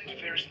in the end,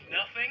 there's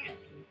nothing?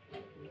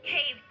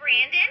 Hey,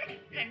 Brandon,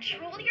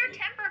 control your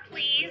temper,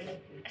 please.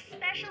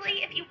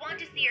 Especially if you want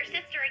to see your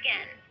sister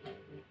again.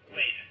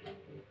 Wait,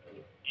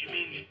 you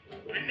mean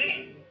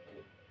Brittany?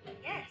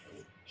 Yes,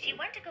 she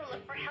went to go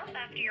look for help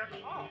after your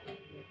call.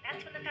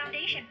 That's when the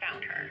Foundation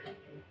found her.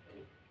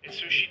 And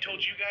so she told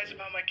you guys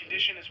about my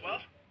condition as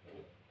well?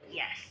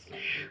 Yes,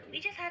 we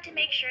just had to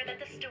make sure that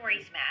the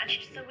stories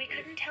matched, so we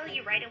couldn't tell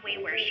you right away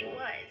where she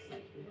was.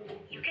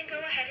 You can go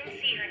ahead and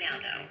see her now,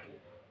 though.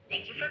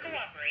 Thank you for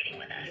cooperating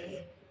with us.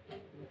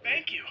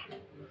 Thank you.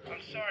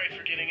 I'm sorry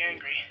for getting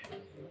angry.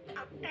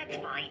 Oh, that's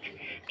fine.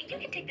 You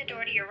can take the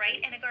door to your right,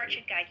 and a guard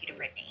should guide you to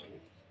Brittany.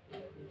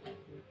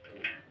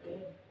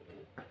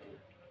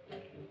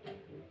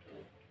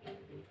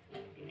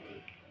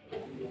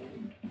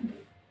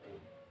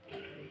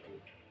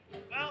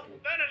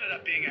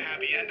 being a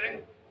happy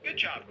ending. Good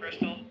job,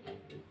 Crystal.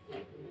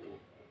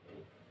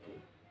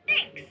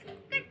 Thanks.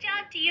 Good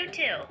job to you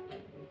too.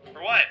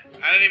 For what?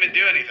 I didn't even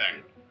do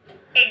anything.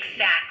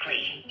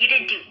 Exactly. You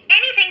didn't do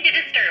anything to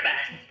disturb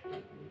us.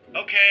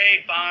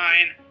 Okay,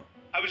 fine.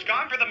 I was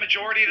gone for the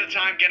majority of the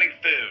time getting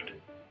food.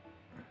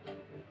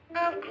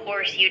 Of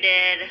course you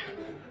did.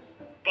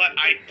 But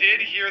I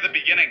did hear the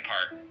beginning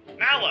part.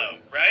 Mallow,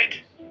 right?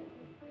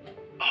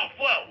 Oh,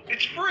 whoa,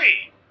 it's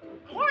free!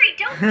 Corey,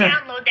 don't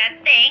download that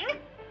thing.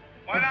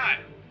 Why not?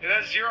 It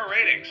has 0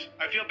 ratings.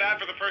 I feel bad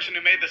for the person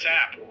who made this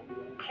app.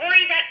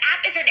 Corey, that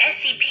app is an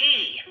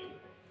SCP.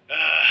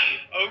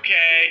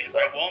 Okay,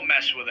 I won't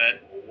mess with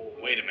it.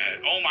 Wait a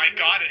minute. Oh my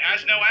god, it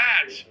has no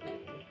ads!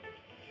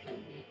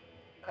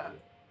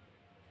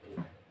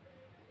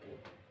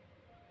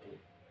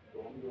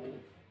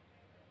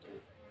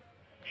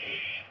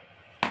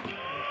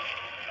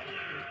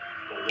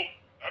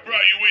 I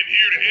brought you in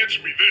here to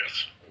answer me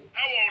this.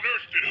 How on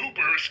earth did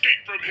Hooper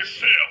escape from his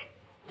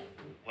cell?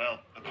 Well,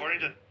 according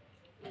to...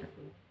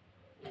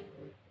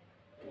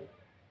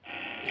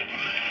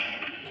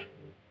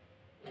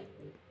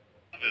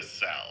 His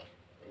cell.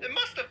 It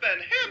must have been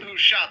him who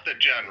shot the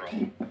general.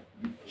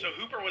 So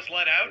Hooper was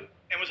let out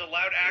and was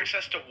allowed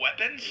access to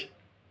weapons?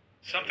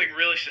 Something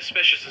really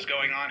suspicious is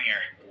going on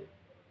here.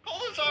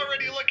 Cole is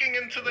already looking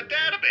into the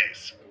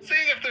database,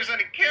 seeing if there's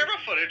any camera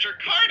footage or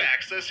card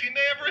access he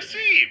may have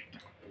received.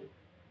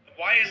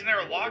 Why isn't there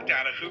a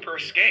lockdown if Hooper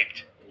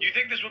escaped? You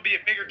think this would be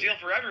a bigger deal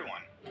for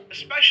everyone,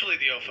 especially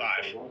the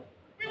O5.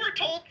 We were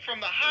told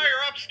from the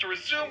higher-ups to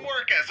resume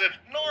work as if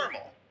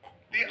normal.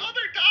 The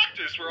other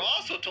doctors were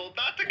also told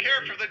not to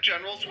care for the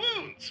general's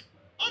wounds.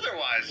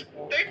 Otherwise,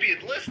 they'd be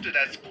listed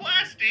as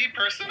Class D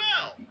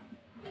personnel.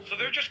 So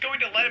they're just going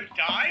to let him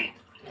die?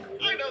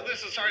 I know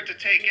this is hard to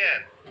take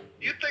in.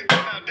 You'd think the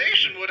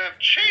Foundation would have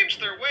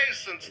changed their ways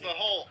since the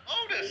whole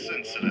Otis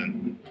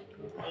incident.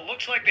 Well,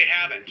 looks like they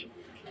haven't.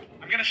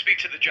 I'm gonna speak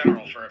to the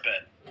general for a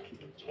bit.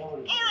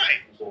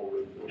 Alright.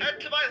 Head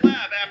to my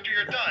lab after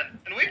you're done,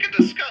 and we can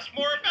discuss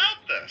more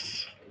about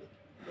this.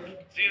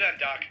 See you then,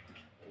 Doc.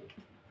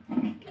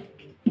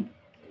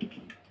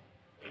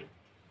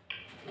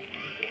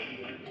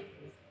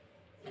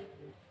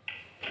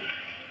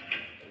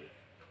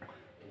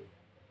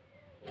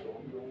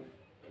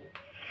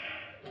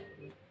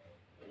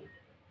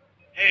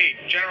 Hey,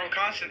 General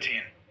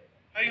Constantine.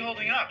 How you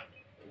holding up?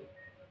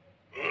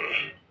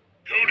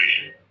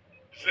 Cody,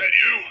 is that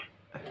you?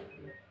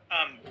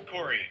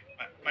 Corey.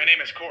 My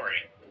name is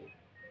Corey.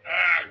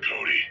 Ah,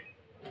 Cody.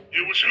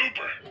 It was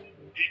Hooper.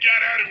 He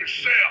got out of his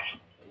cell.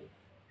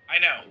 I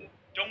know.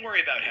 Don't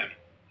worry about him.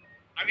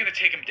 I'm gonna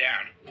take him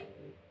down.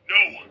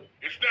 No,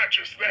 it's not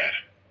just that.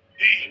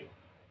 He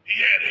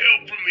had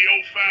help from the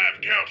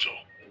O5 Council.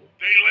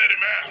 They let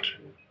him out.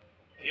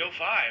 The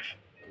O5?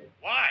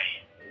 Why?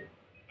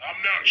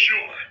 I'm not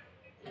sure,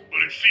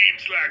 but it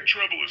seems like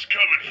trouble is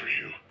coming for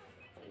you.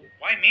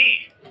 Why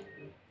me?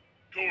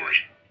 Corey,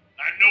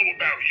 I know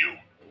about you.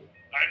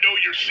 I know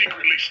you're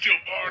secretly still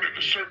part of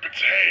the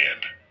Serpent's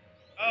Hand.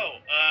 Oh,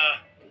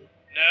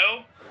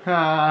 no?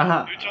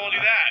 Ha Who told you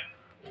that?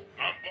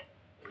 I'm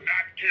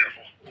not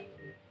careful,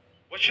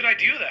 What should I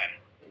do then?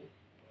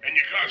 and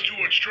you cause too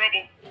much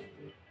trouble,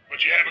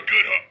 but you have a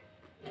good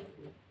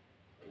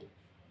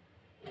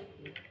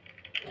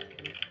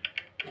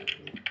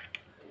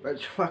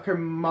It's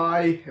fucking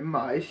my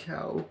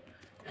show.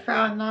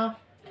 Fair enough.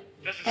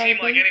 Doesn't seem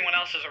like anyone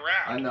else is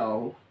around. I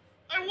know.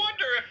 I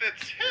wonder if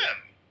it's him.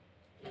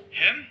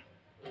 Him?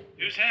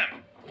 Who's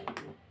him?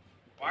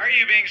 Why are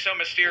you being so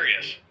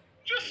mysterious?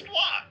 Just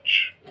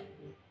watch.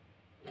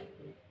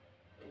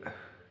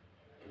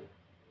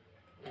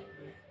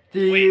 Do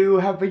you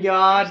have a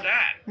yard? Who's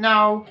that?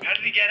 No. How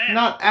did he get in?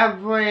 Not That,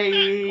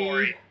 every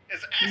Corey,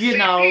 is you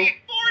know. SCP-4999.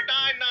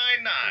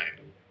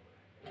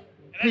 An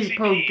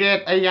people SCP?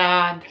 get a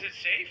yard. Is it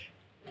safe?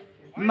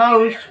 Why is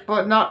Most, he there?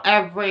 but not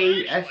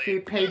every Actually,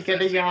 SCP this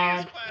get a SCP yard.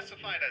 is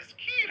classified as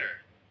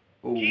Keter.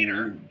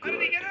 Peter? Ooh, How did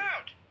he good. get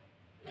out?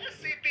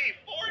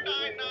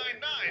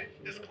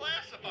 SCP-4999 is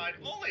classified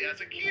only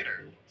as a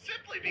Keter,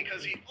 simply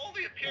because he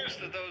only appears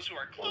to those who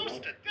are close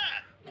to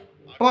death. A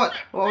But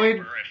Grim what we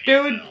Reaper, if you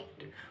do, will.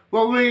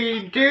 what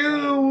we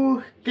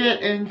do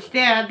get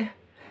instead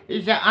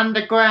is an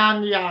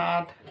underground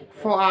yard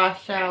for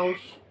ourselves.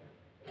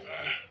 I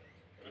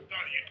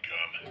thought you'd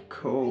come.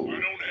 Cool. I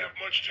don't have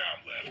much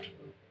time left.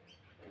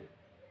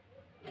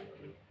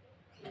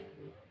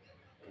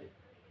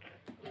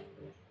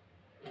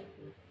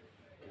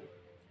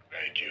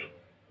 Thank you.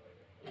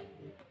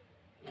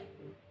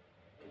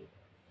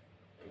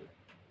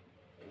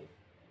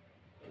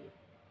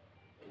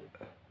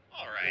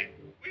 Alright,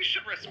 we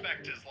should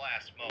respect his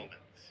last moments.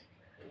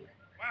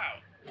 Wow.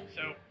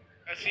 So,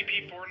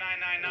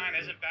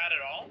 SCP-4999 isn't bad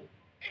at all?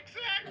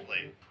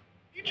 Exactly.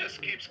 He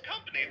just keeps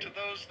company to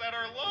those that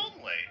are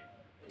lonely.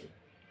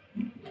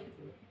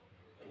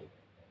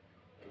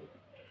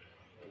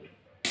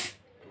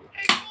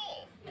 Hey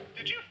Cole,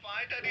 did you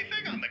find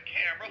anything on the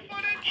camera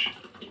footage?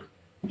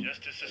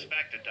 Just as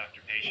suspected,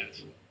 Dr.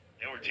 Patience.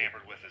 They were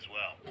tampered with as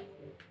well.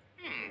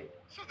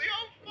 So the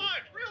O5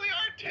 really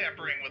are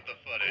tampering with the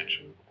footage.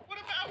 What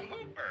about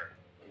Hooper?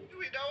 Do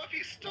we know if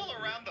he's still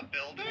around the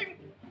building?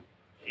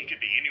 He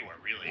could be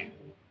anywhere, really.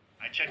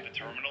 I checked the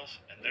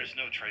terminals, and there's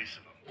no trace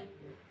of him.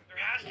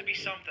 There has to be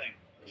something.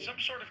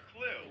 Some sort of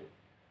clue.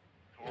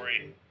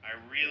 Corey, I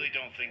really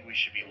don't think we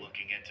should be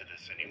looking into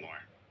this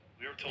anymore.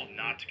 We were told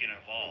not to get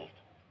involved.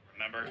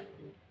 Remember?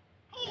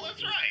 Oh, that's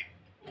right.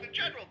 The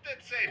General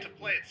did say to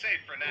play it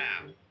safe for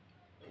now.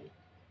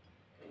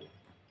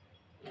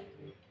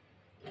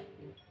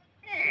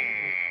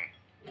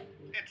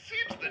 It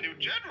seems the new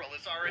General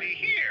is already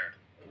here.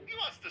 He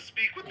wants to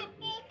speak with the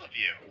both of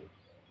you.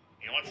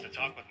 He wants to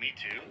talk with me,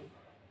 too?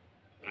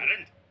 I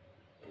didn't...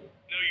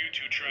 No, you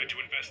two tried to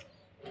invest.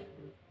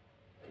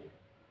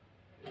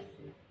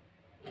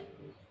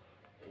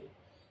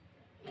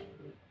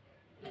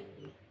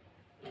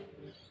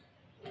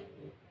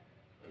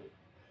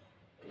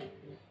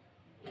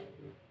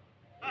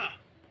 Huh.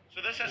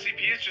 So this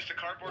SCP is just a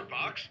cardboard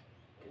box?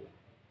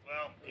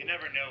 Well, you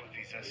never know with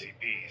these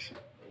SCPs.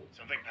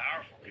 Something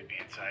powerful could be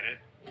inside it.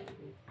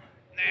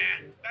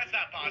 Nah, that's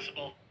not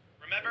possible.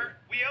 Remember?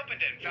 We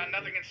opened it and found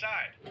nothing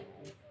inside.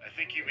 I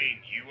think you mean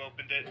you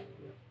opened it?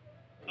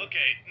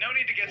 Okay, no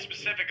need to get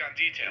specific on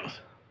details.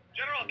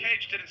 General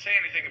Cage didn't say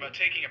anything about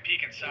taking a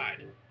peek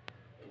inside.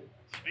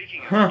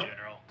 Speaking of the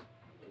General,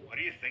 what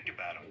do you think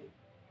about him?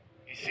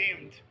 He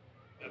seemed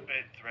a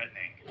bit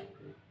threatening.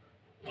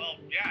 Well,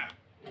 yeah.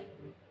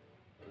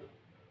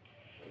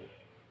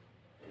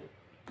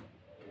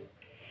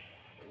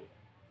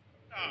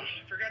 Oh,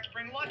 I forgot to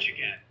bring lunch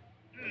again.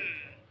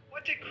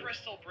 What did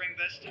Crystal bring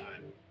this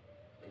time?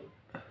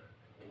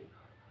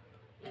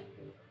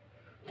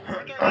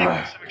 Aren't there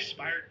like some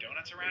expired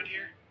donuts around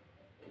here?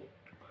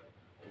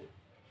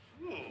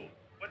 Ooh,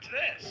 what's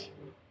this?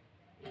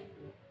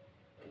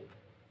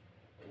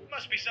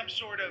 Must be some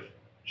sort of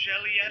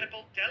jelly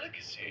edible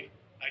delicacy.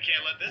 I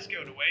can't let this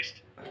go to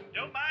waste.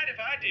 Don't mind if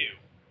I do.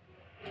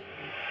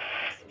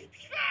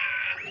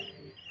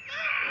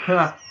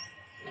 Huh.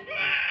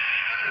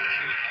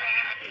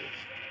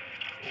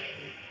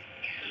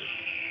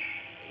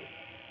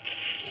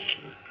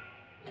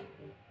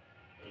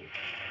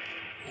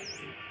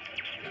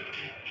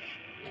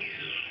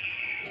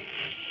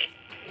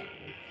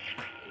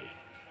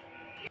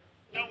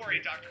 Don't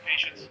worry, Dr.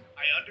 Patience.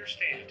 I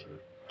understand.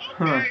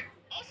 Okay,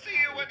 I'll see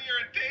you when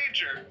you're in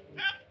danger.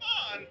 Have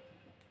fun.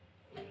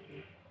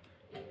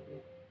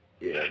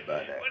 Yeah,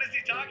 buddy. What is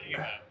he talking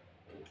about?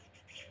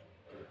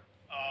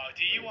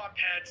 Do you want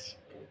pets?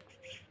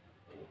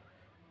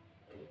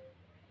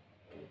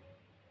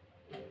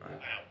 Wow,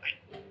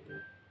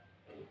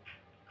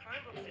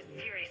 Chromebooks are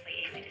seriously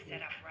easy to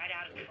set up right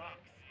out of the box.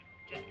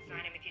 Just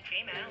sign in with your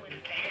Gmail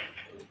and bam.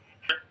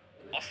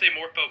 I'll stay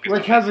more focused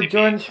Let's on have a SCP.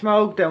 joint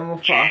smoke, then we'll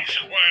fuck.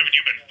 Jeez, why haven't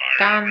you been fired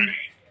Done. already?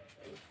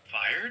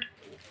 Fired?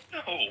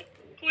 No,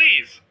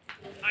 please.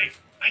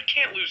 I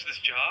can't lose this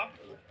job.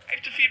 I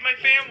have to feed my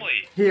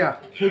family. Here,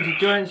 here's a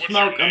joint What's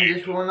smoke. your I'm name?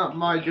 just rolling up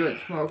my joint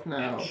smoke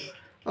now.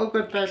 Oh,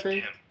 good, baby. Tim,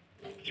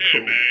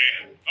 eh?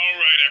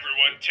 Alright,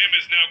 everyone. Tim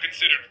is now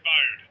considered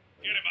fired.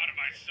 Get him out of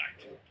my sight.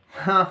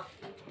 Huh.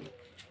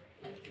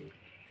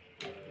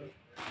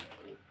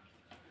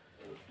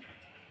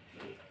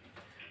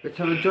 Let's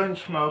have a joint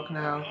smoke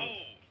now. Oh,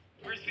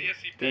 where's the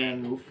SCP?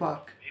 Then we'll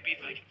fuck Maybe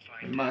if I can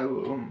find in it. my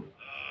room.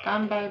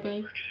 Done,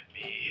 baby. Where could it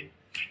be?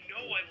 I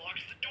know I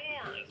locked the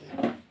doors.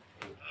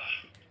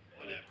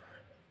 Whatever.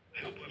 I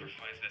hope whoever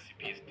finds the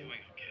SCP is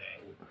doing okay.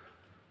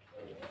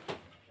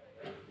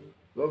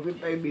 Love you,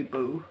 baby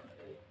boo.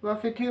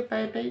 Love you too,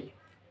 baby.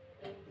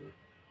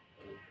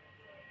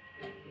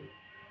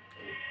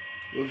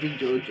 Love you,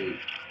 Georgie.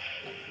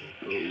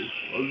 Oh,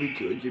 love you,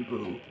 Georgie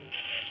boo.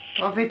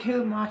 Love you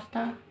too,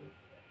 master.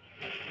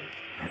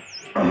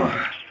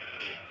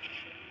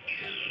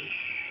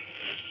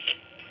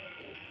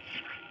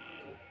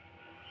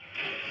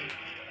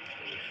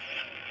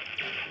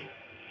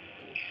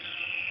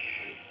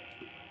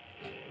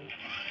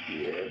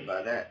 Yeah,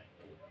 by that.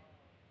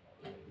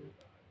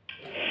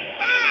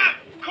 Ah!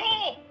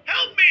 Cole!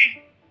 Help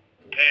me!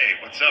 Hey,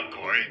 what's up,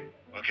 Corey?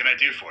 What can I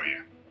do for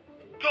you?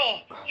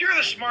 Cole, you're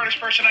the smartest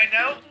person I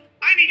know.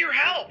 I need your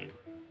help.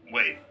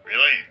 Wait,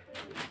 really?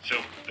 So,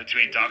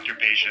 between Dr.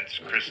 Patience,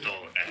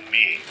 Crystal, and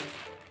me,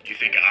 you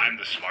think I'm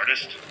the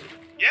smartest?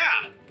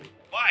 Yeah.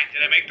 Why?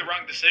 Did I make the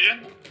wrong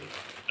decision?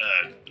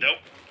 Nope.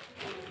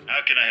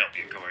 How can I help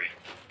you, Corey?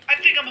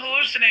 I think I'm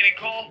hallucinating,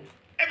 Cole.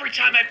 Every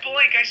time I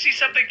blink, I see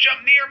something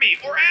jump near me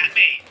or at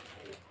me.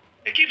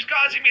 It keeps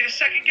causing me to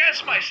second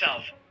guess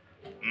myself.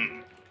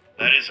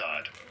 That is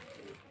odd.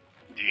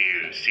 Do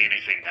you see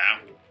anything now?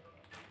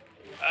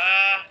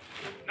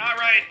 Not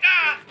right.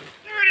 Ah!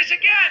 There it is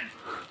again!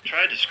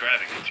 Try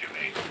describing it to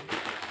me.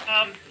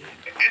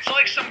 It's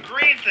like some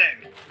green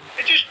thing.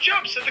 It just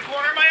jumps at the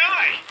corner of my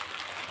eye.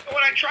 And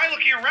when I try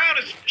looking around,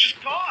 it's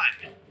just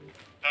gone.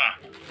 Huh.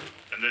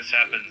 And this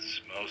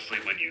happens mostly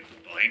when you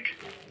blink?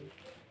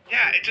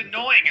 Yeah, it's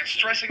annoying and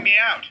stressing me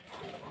out.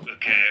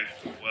 Okay,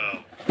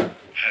 well,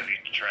 have you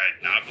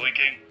tried not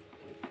blinking?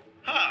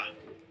 Huh.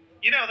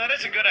 You know, that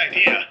is a good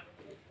idea.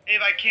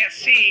 If I can't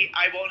see,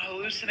 I won't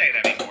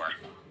hallucinate anymore.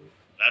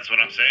 That's what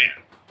I'm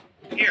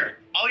saying. Here,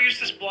 I'll use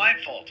this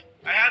blindfold.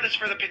 I had this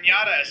for the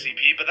Pinata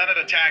SCP, but then it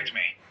attacked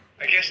me.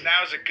 I guess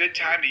now is a good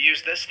time to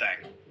use this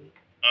thing.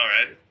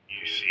 Alright,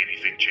 you see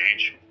anything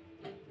change?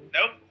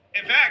 Nope.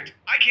 In fact,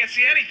 I can't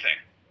see anything.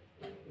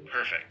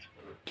 Perfect.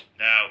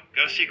 Now,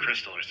 go see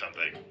Crystal or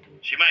something.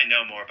 She might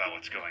know more about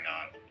what's going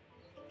on.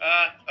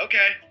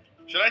 Okay.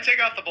 Should I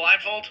take off the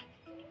blindfold?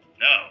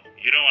 No,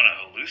 you don't want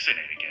to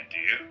hallucinate again, do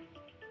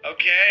you?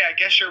 Okay, I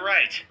guess you're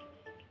right.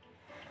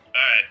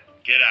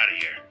 Alright, get out of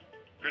here.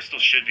 Crystal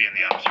should be in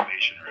the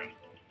observation room.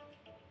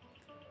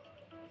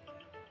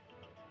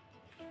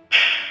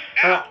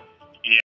 Uh,